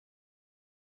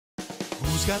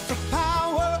Who's got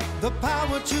the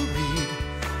power to lead?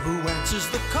 Who answers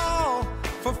the call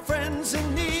for friends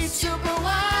in need?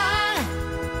 Superwhy,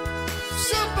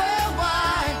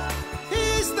 superwhy,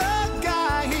 he's the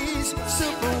guy, he's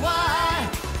superwhy.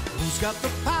 Who's got the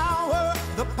power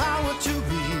to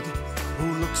read?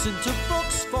 Who looks into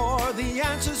books for the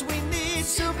answers we need?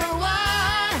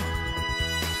 Superwhy,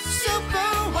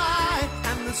 superwhy,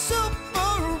 and the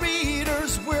super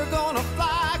readers, we're gonna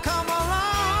fly. Come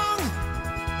along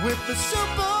with the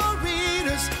super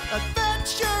readers.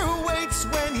 Adventure waits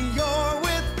when you're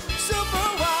with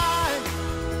superwhy,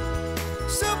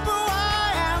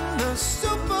 superwhy, and the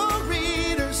super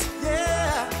readers,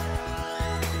 yeah.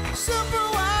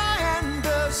 Superwhy and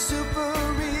the super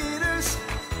readers.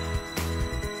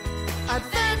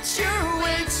 Adventure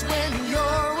waits when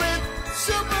you're with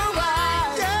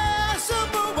superwhy, yeah,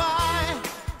 superwhy.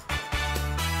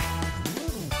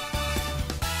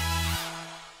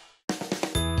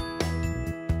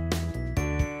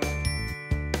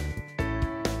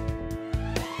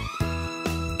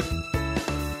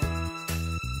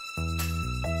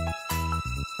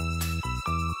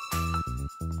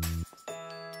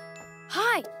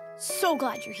 Hi, so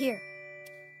glad you're here.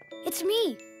 It's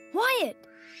me, Wyatt.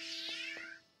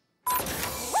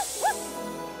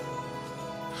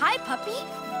 Hi, puppy.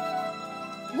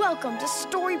 Welcome to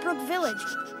Storybrook Village,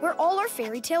 where all our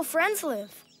fairy tale friends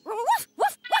live. Woof,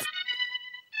 woof, woof.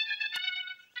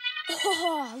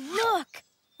 Oh, look!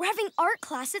 We're having art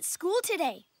class at school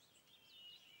today.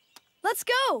 Let's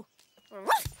go!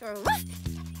 Woof, woof.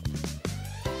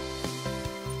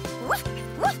 Woof,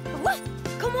 woof, woof.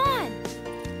 Come on!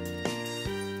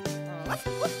 Woof,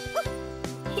 woof, woof.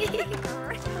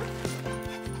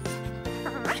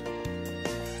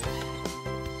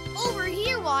 Over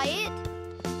here, Wyatt.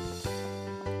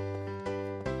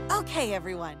 Okay,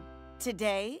 everyone.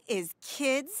 Today is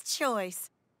Kids' Choice.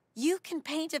 You can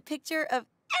paint a picture of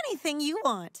anything you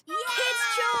want. Yeah! Kids'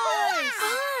 Choice!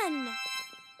 Fun!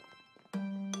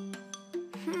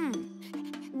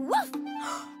 Woof!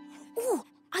 Ooh,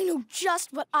 I know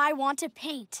just what I want to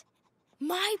paint.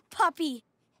 My puppy.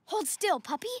 Hold still,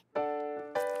 puppy.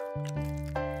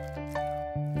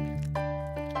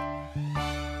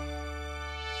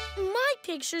 My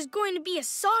picture's going to be a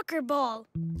soccer ball.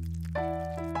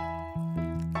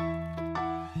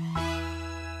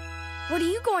 What are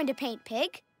you going to paint,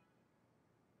 Pig?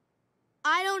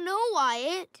 I don't know,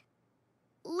 Wyatt.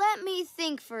 Let me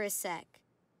think for a sec.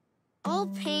 I'll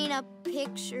paint a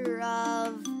picture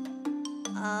of...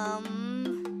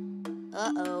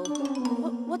 Uh-oh.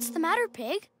 What's the matter,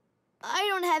 Pig? I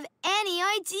don't have any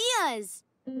ideas.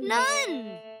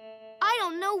 None. I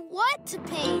don't know what to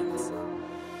paint.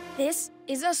 This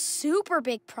is a super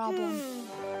big problem.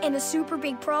 And a super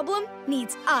big problem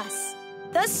needs us,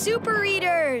 the Super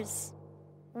Readers.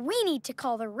 We need to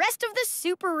call the rest of the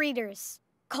Super Readers.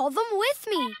 Call them with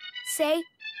me. Say,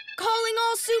 calling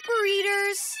all Super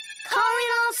Readers.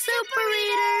 Calling all Super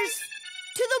Readers.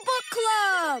 To the book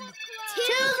club.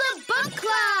 To the book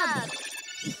club.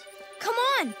 Come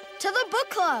on, to the book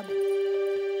club.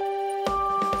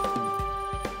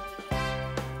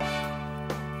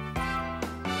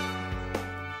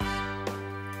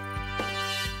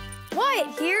 Wyatt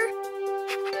here.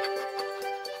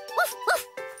 Woof, woof.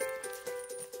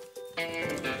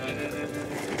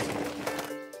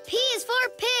 P is for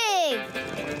pig.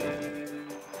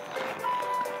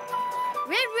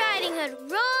 Red Riding Hood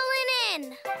rolling in.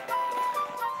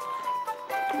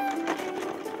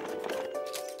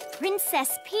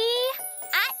 Princess P,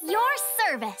 at your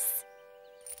service.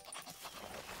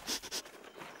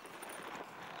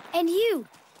 And you,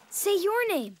 say your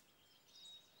name.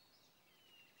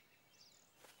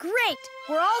 Great,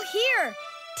 we're all here.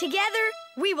 Together,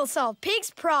 we will solve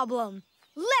Pig's problem.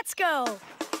 Let's go.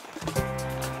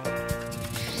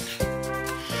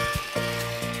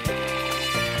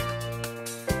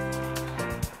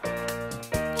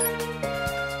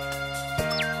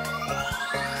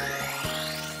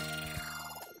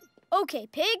 Okay,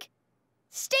 Pig.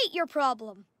 State your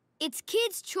problem. It's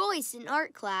Kids' Choice in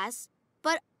art class,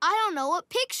 but I don't know what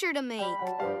picture to make.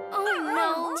 Oh,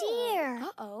 no. Dear.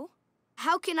 Uh-oh.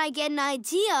 How can I get an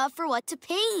idea for what to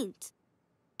paint?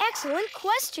 Excellent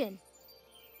question.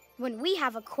 When we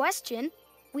have a question,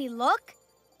 we look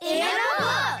in a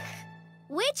book.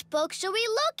 Which book should we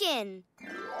look in?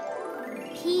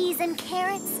 Peas and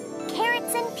carrots,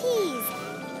 carrots and peas.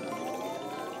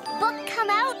 Book come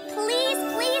out, please,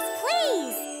 please,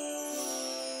 please.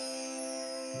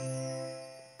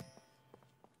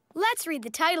 Let's read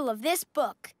the title of this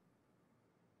book.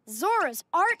 Zora's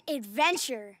Art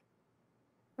Adventure.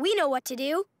 We know what to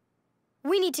do.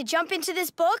 We need to jump into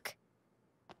this book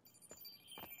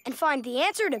and find the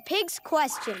answer to Pig's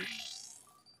question.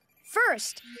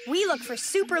 First, we look for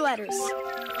super letters.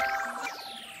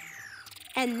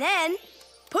 And then,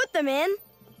 put them in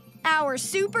our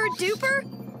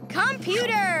super-duper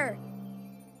computer.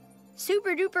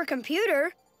 Super-duper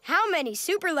computer? How many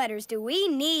super letters do we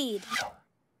need?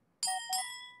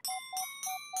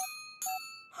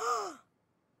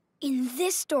 In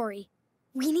this story,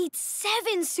 we need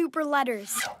 7 super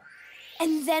letters.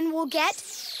 And then we'll get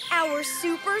our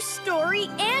super story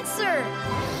answer.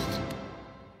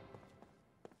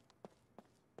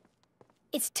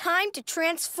 It's time to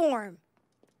transform.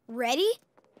 Ready?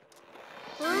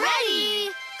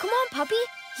 Ready! Come on, puppy.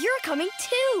 You're coming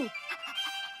too.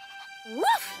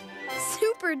 Woof!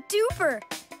 Super duper.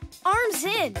 Arms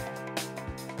in.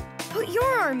 Put your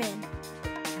arm in.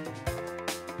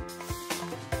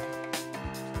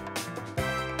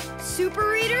 Super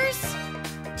readers,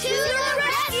 To the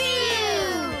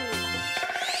rescue!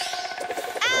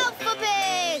 Alpha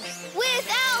Pig with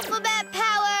alphabet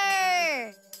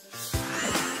power!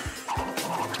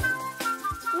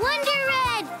 Wonder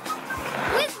Red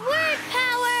with word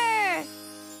power.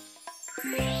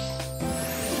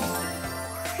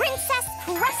 Princess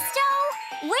Presto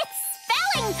with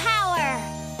spelling power.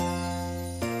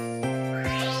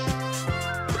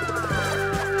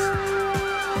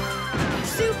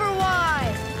 superwhy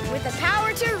with the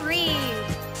power to read.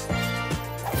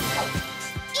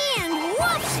 And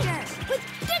Webster with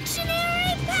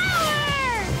dictionary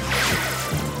power.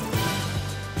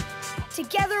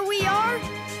 Together we are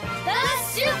The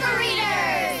Super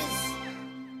Readers!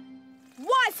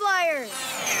 Y-Flyers.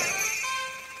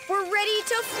 We're ready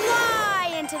to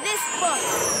fly into this book.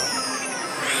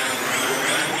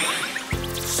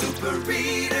 Super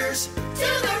readers, To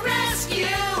the rescue!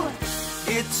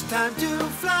 it's time to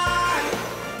fly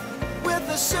with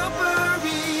the super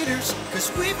readers, 'cause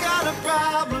we've got a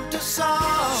problem to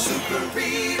solve. Super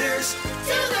readers,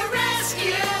 To the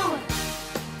rescue!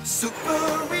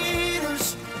 super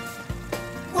readers,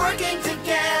 working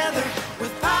together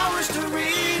with powers to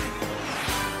read.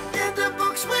 Into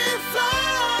books we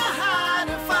fly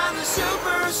to find the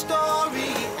super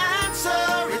story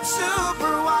answer. It's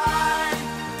super why.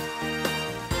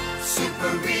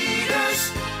 Super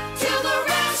readers, To the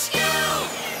rescue!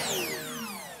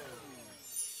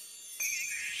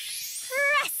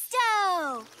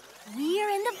 Presto! We're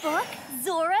in the book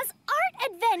Zora's Art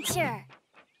Adventure.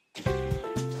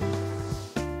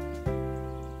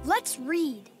 Let's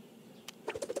read.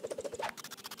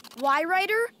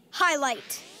 Y-Writer,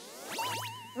 highlight.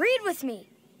 Read with me.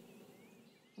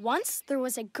 Once there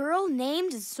was a girl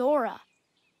named Zora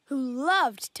who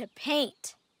loved to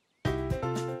paint.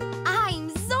 I'm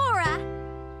Zora.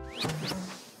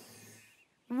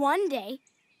 One day,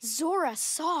 Zora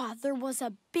saw there was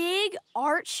a big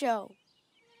art show.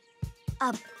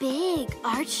 A big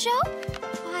art show?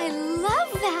 I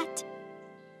love that.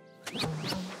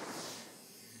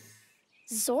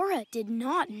 Zora did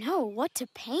not know what to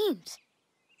paint.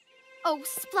 Oh,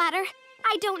 Splatter,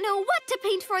 I don't know what to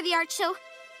paint for the art show.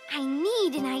 I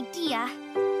need an idea.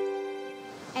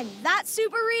 And that,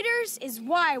 Super Readers, is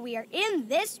why we are in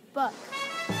this book.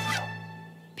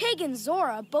 Pig and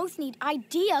Zora both need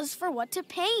ideas for what to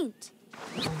paint.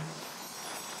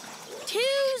 To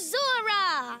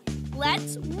Zora!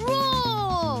 Let's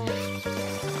roll!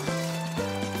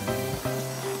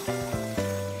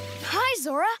 Hi,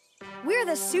 Zora. We're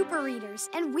the Super Readers,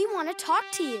 and we want to talk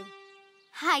to you.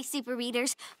 Hi, Super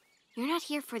Readers. You're not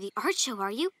here for the art show,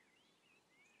 are you?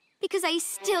 Because I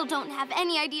still don't have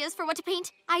any ideas for what to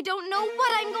paint. I don't know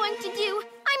what I'm going to do.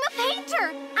 I'm a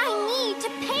painter. I need to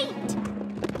paint.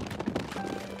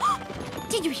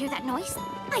 Did you hear that noise?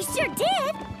 I sure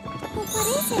did. But what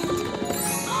is it?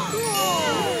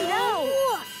 No!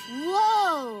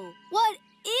 Whoa! What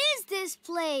is this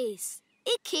place?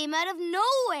 It came out of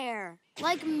nowhere,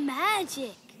 like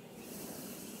magic.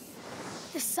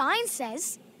 The sign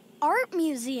says Art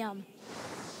Museum.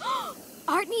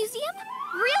 Art museum?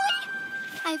 Really?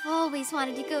 I've always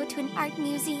wanted to go to an art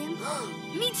museum.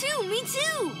 Me too, me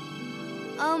too!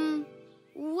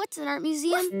 What's an art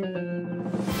museum?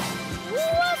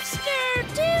 Webster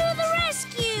to the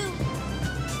rescue!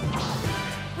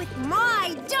 With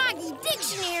my doggy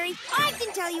dictionary, I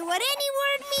can tell you what any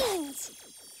word means.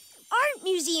 Art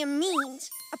museum means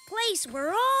a place where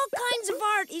all kinds of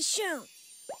art is shown.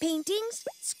 Paintings,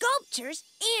 sculptures,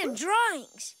 and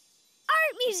drawings.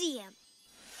 Art museum.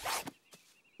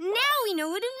 Now we know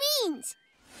what it means.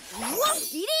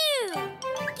 Whoop-de-doo!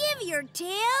 Give your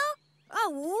tail a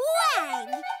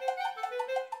wag.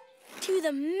 To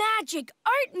the Magic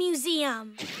Art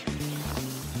Museum.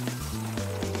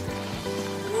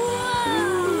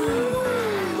 Whoa!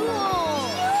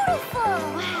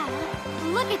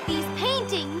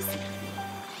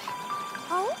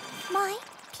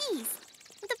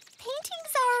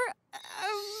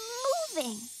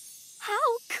 moving. How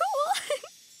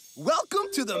cool! Welcome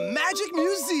to the Magic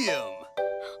Museum.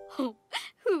 Oh,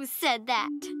 who said that?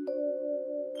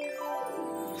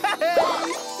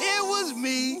 Hey, it was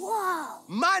me. Whoa.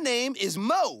 My name is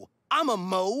Mo. I'm a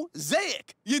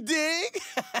mosaic. You dig?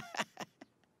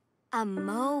 A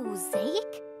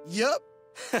mosaic? Yup.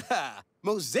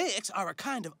 Mosaics are a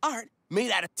kind of art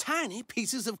made out of tiny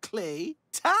pieces of clay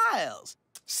tiles.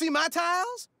 See my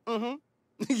tiles? Mm-hmm.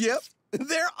 Yep.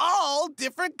 They're all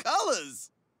different colors.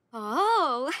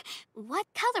 Oh, what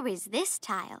color is this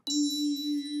tile?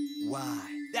 Why,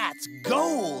 that's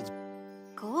gold.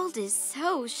 Gold is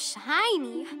so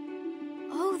shiny.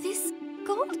 Oh, this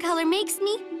gold color makes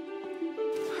me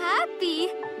happy.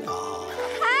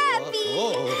 Happy!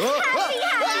 Happy,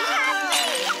 happy, happy!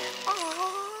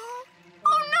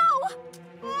 Oh, no!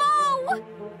 Mo!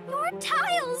 Your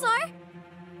tiles are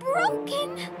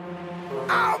broken.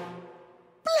 I'm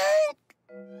blank.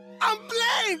 I'm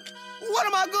blank. What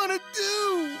am I gonna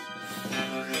do?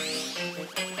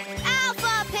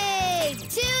 Alpha Pig,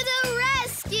 to the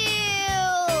rescue!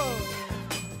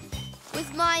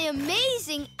 With my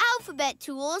amazing alphabet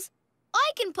tools,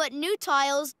 I can put new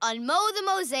tiles on Mo the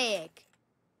Mosaic.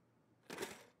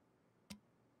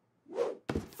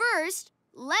 First,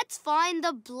 let's find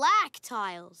the black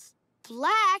tiles.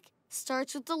 Black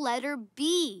starts with the letter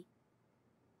B.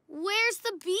 Where's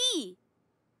the B?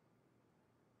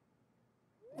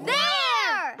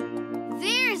 There!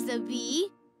 There's the B.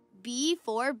 B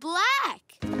for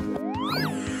black.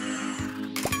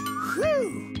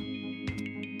 Whew.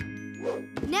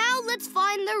 Now let's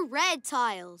find the red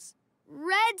tiles.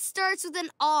 Red starts with an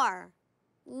R.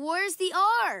 Where's the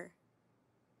R?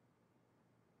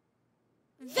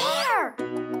 There!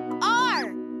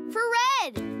 R for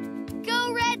red.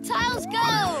 Go red tiles,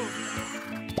 go!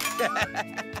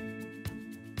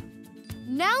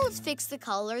 Now let's fix the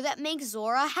color that makes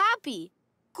Zora happy.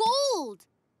 Gold.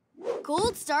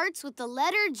 Gold starts with the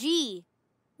letter G.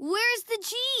 Where's the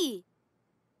G?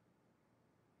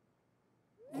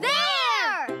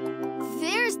 There!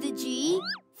 There's the G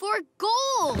for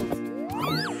gold.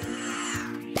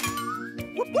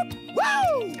 Whoop, whoop,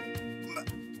 woo!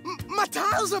 My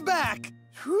tiles are back.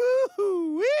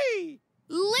 Woo-wee!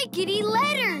 Lickety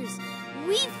letters!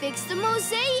 We fixed the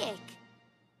mosaic.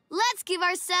 Let's give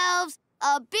ourselves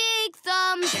a big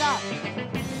thumbs up.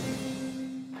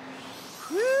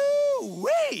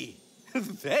 Woo-wee!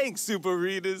 Thanks, Super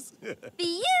Readers.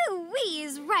 You-wee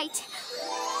is right.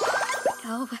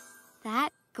 Oh,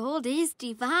 that gold is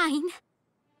divine.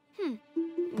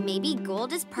 Maybe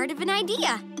gold is part of an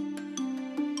idea.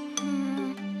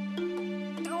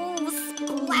 Oh,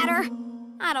 splatter.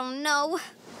 I don't know.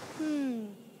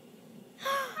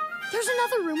 There's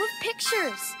another room of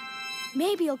pictures.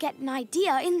 Maybe you'll get an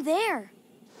idea in there.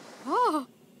 Oh,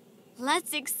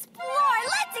 let's explore!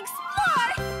 Let's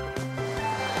explore!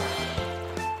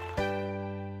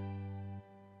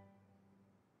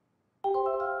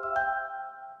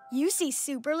 You see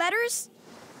super letters?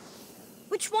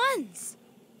 Which ones?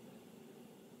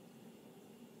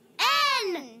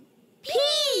 N!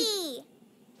 P!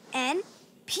 N,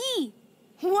 P.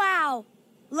 Wow!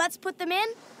 Let's put them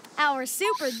in our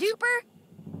super duper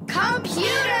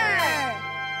computer!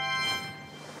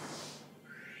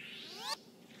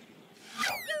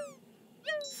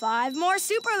 5 more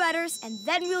super letters, and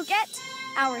then we'll get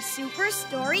our super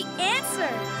story answer.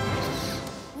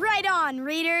 Right on,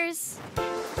 readers.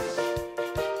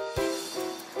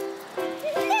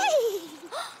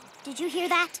 Did you hear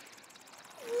that?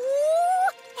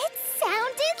 Ooh, it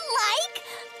sounded like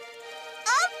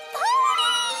a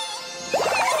pony!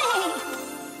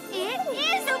 It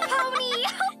is a pony!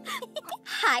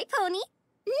 Hi, Pony.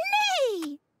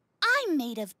 Nay! I'm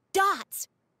made of dots.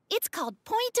 It's called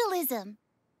pointillism.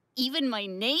 Even my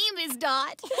name is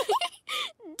Dot.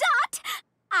 Dot!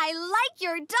 I like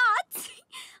your dots.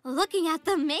 Looking at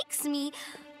them makes me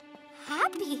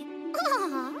happy.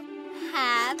 Aw.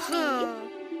 Happy.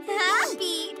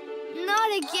 Happy.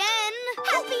 Not again.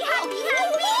 Happy, happy,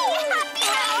 happy. Happy, happy,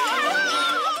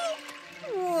 happy.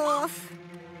 Woof.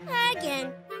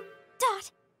 Again.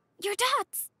 Dot, your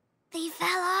dots. They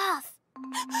fell off.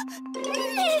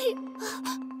 Nay!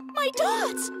 My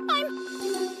dots! I'm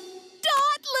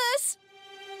dotless!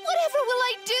 Whatever will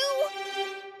I do?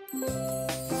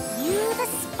 Cue the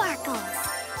sparkles.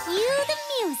 Cue the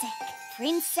music.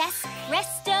 Princess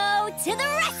Presto to the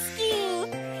rescue!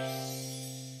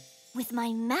 With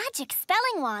my magic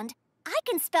spelling wand, I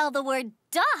can spell the word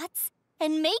dots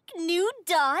and make new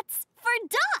dots for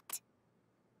Dot.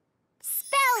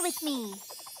 Spell with me.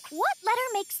 What letter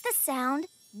makes the sound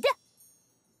D?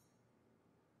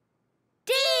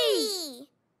 D!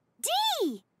 D!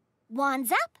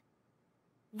 Wands up.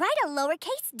 Write a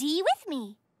lowercase d with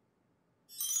me.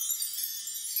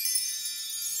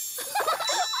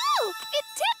 Oh, it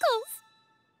tickles!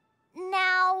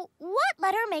 Now, what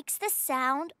letter makes the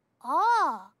sound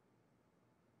aw?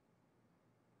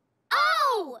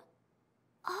 O!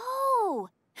 Oh!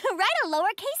 Write a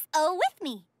lowercase o with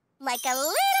me, like a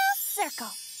little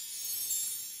circle.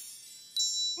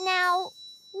 Now,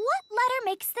 what letter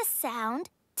makes the sound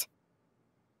t?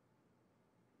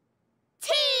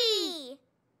 T!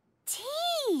 T!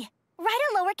 Write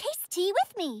a lowercase t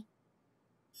with me.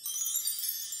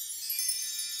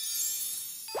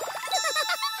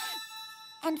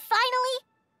 And finally,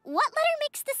 what letter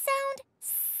makes the sound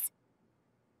s?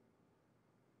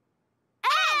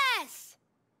 S!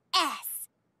 S.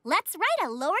 Let's write a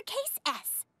lowercase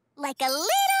s, like a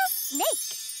little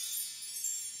snake.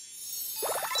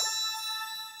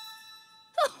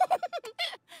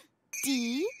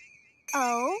 D-O-T-S.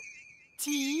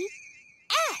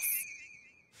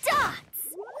 Dots!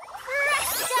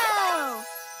 Presto!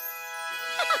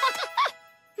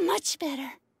 Much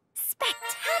better.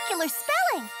 Spectacular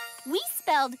spelling! We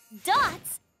spelled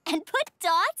dots and put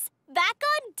dots back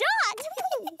on dot.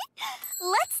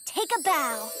 Let's take a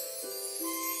bow.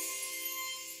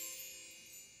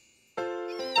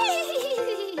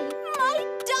 My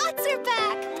dots are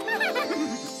back!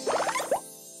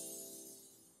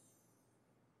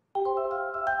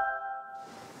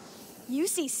 You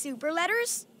see super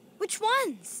letters? Which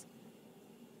ones?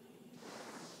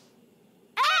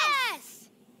 S!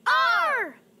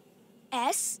 R!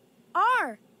 S,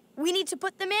 R. We need to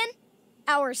put them in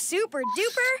our super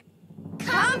duper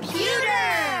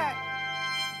computer!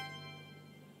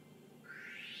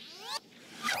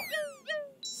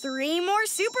 3 more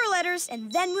super letters,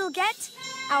 and then we'll get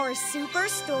our super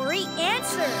story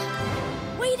answer.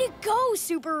 Way to go,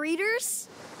 super readers!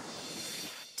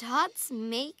 Dots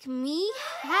make me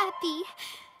happy.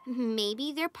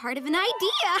 Maybe they're part of an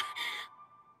idea.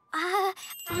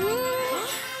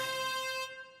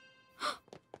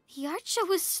 The art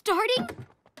show is starting.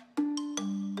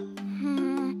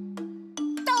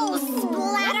 Oh,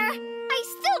 splatter! I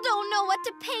still don't know what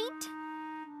to paint.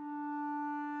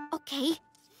 Okay,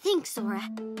 think, Zora.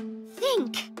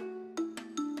 Think.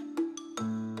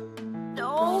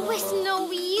 Oh, it's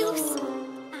no use.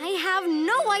 I have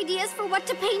no ideas for what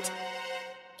to paint.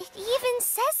 It even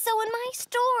says so in my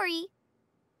story.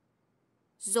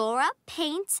 Zora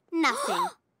paints nothing.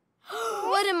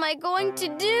 What am I going to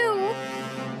do?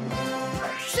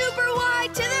 Superwhy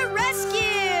to the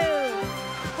rescue!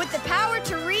 With the power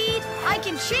to read, I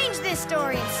can change this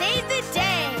story and save the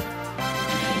day.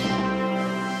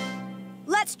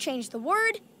 Let's change the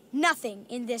word nothing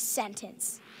in this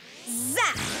sentence.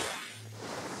 Zap!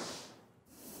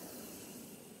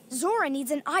 Zora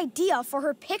needs an idea for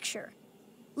her picture.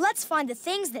 Let's find the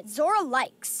things that Zora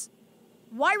likes.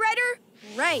 Why, writer?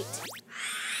 Right.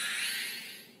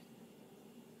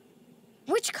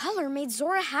 Which color made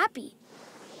Zora happy?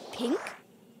 Pink,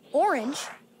 orange,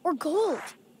 or gold?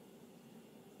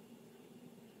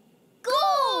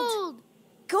 Gold!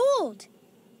 Gold.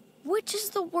 Which is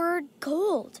the word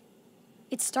gold?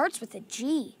 It starts with a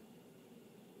G.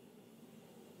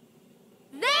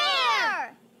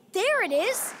 There! There it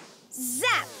is.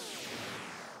 Zap.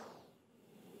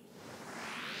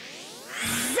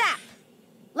 Zap.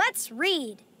 Let's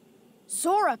read.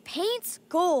 Zora paints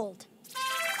gold.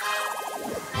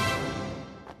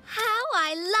 How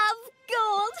I love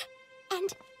gold! And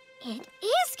it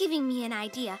is giving me an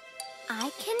idea.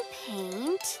 I can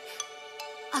paint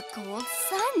a gold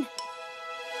sun.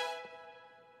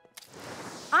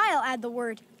 I'll add the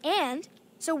word and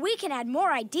so we can add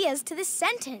more ideas to this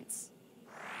sentence.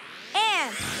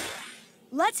 And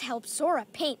let's help Zora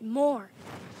paint more.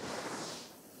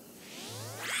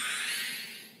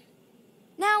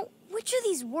 Now, which of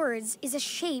these words is a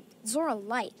shape Zora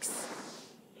likes?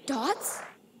 Dots,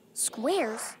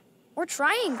 squares, or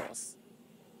triangles?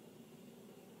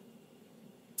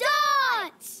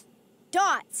 Dots!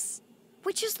 Dots.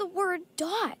 Which is the word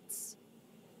dots?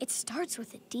 It starts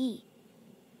with a D.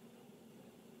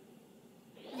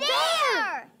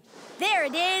 There! There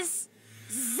it is.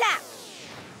 Zap.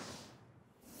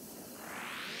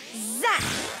 Zap.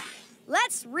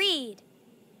 Let's read.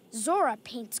 Zora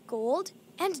paints gold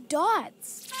and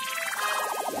dots.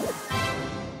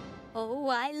 Oh,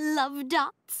 I love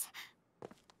dots.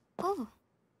 Oh,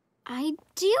 I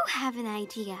do have an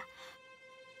idea.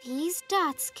 These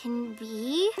dots can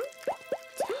be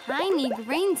tiny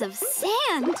grains of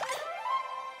sand.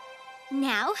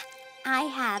 Now, I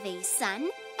have a sun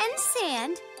and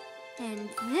sand, and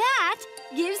that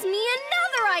gives me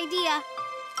another idea.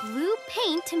 blue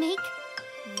paint to make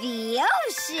the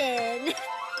ocean.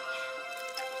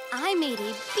 I made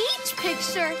a beach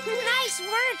picture. Nice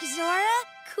work, Zora.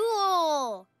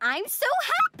 Cool. I'm so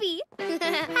happy.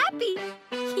 Happy.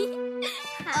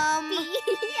 Happy.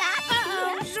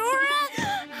 Uh-oh, Zora.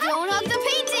 Don't hug the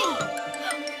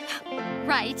painting.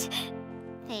 Right.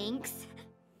 Thanks.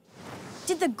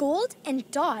 Did the gold and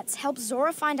dots help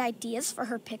Zora find ideas for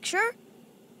her picture?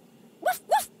 Woof,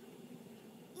 woof.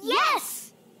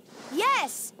 Yes!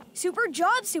 Yes! Super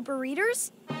job, Super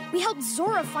Readers. We helped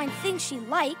Zora find things she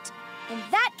liked, and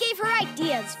that gave her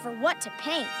ideas for what to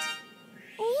paint.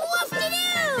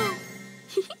 Woof-de-doo!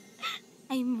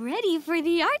 I'm ready for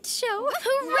the art show.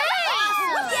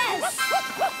 Hooray! Yes!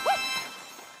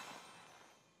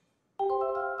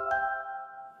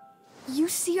 You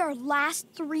see our last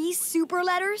 3 super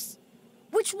letters?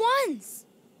 Which ones?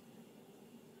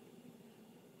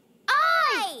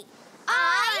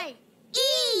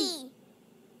 I-E.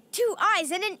 2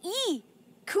 I's and an E.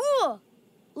 Cool.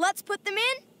 Let's put them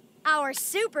in our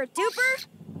super duper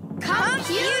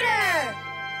computer.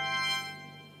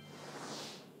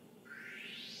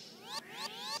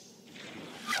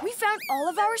 We found all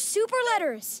of our super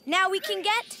letters. Now we can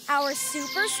get our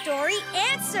super story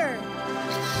answer.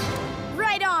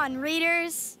 Right on,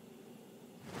 readers.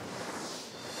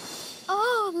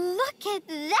 Oh, look at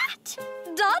that!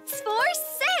 Dots for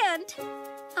sand!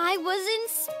 I was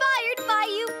inspired by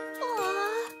you.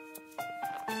 Aww.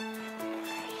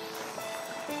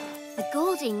 The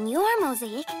gold in your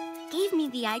mosaic gave me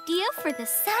the idea for the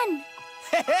sun.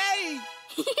 Hey!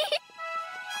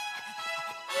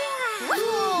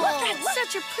 Look at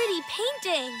such a pretty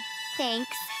painting.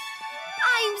 Thanks.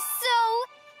 I'm so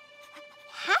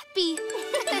happy.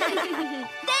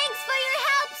 Thanks for your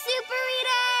help, Super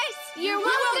Readers! You're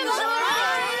welcome, Zora!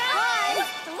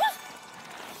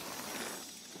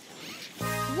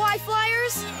 Why,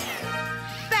 Flyers?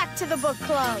 Back to the book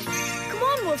club. Come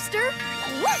on, Woofster.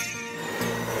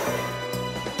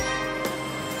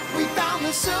 We found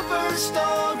the super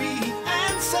story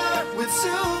answer with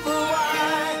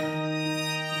superwhy.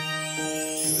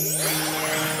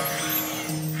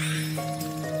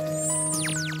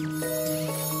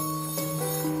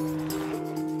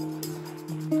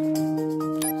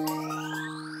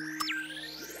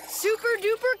 Super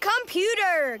duper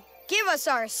computer, give us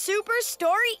our super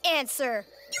story answer.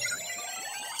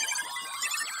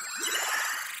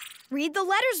 Read the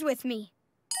letters with me.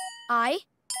 I,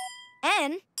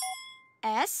 N,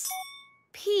 S,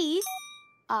 P,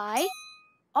 I,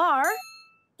 R,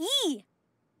 E.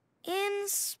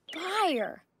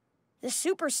 Inspire. The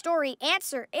super story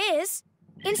answer is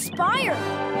inspire.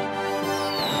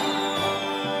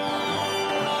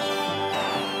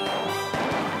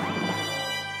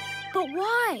 But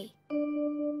why?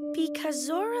 Because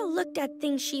Zora looked at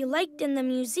things she liked in the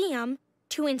museum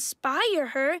to inspire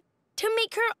her to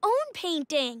make her own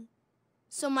painting.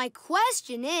 So my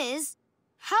question is,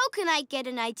 how can I get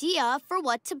an idea for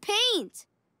what to paint?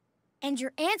 And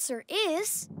your answer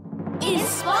is...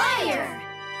 Inspire!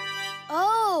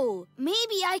 Oh,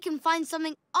 maybe I can find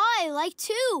something I like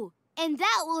too. And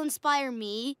that will inspire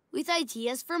me with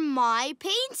ideas for my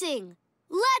painting.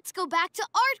 Let's go back to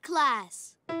art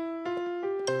class.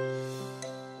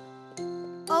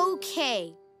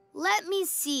 Okay, let me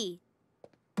see.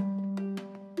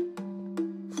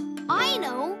 I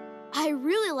know. I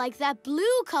really like that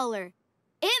blue color.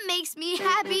 It makes me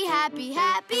happy, happy,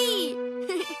 happy.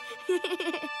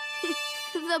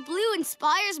 The blue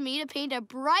inspires me to paint a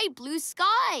bright blue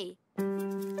sky.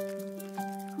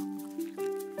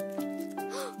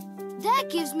 That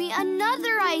gives me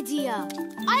another idea.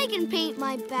 I can paint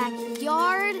my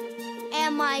backyard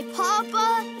and my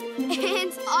papa,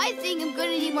 and I think I'm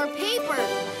gonna need more paper.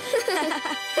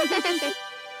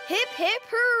 Hip, hip,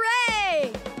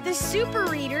 hooray! The Super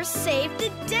Readers saved the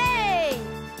day!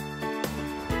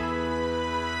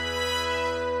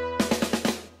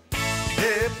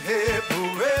 Hip, hip,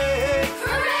 hooray!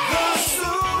 Hooray! The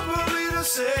Super Readers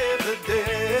saved the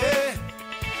day.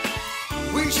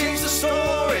 We changed the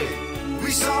story.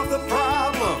 We solved the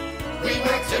problem. We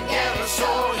worked together,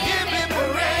 so hip,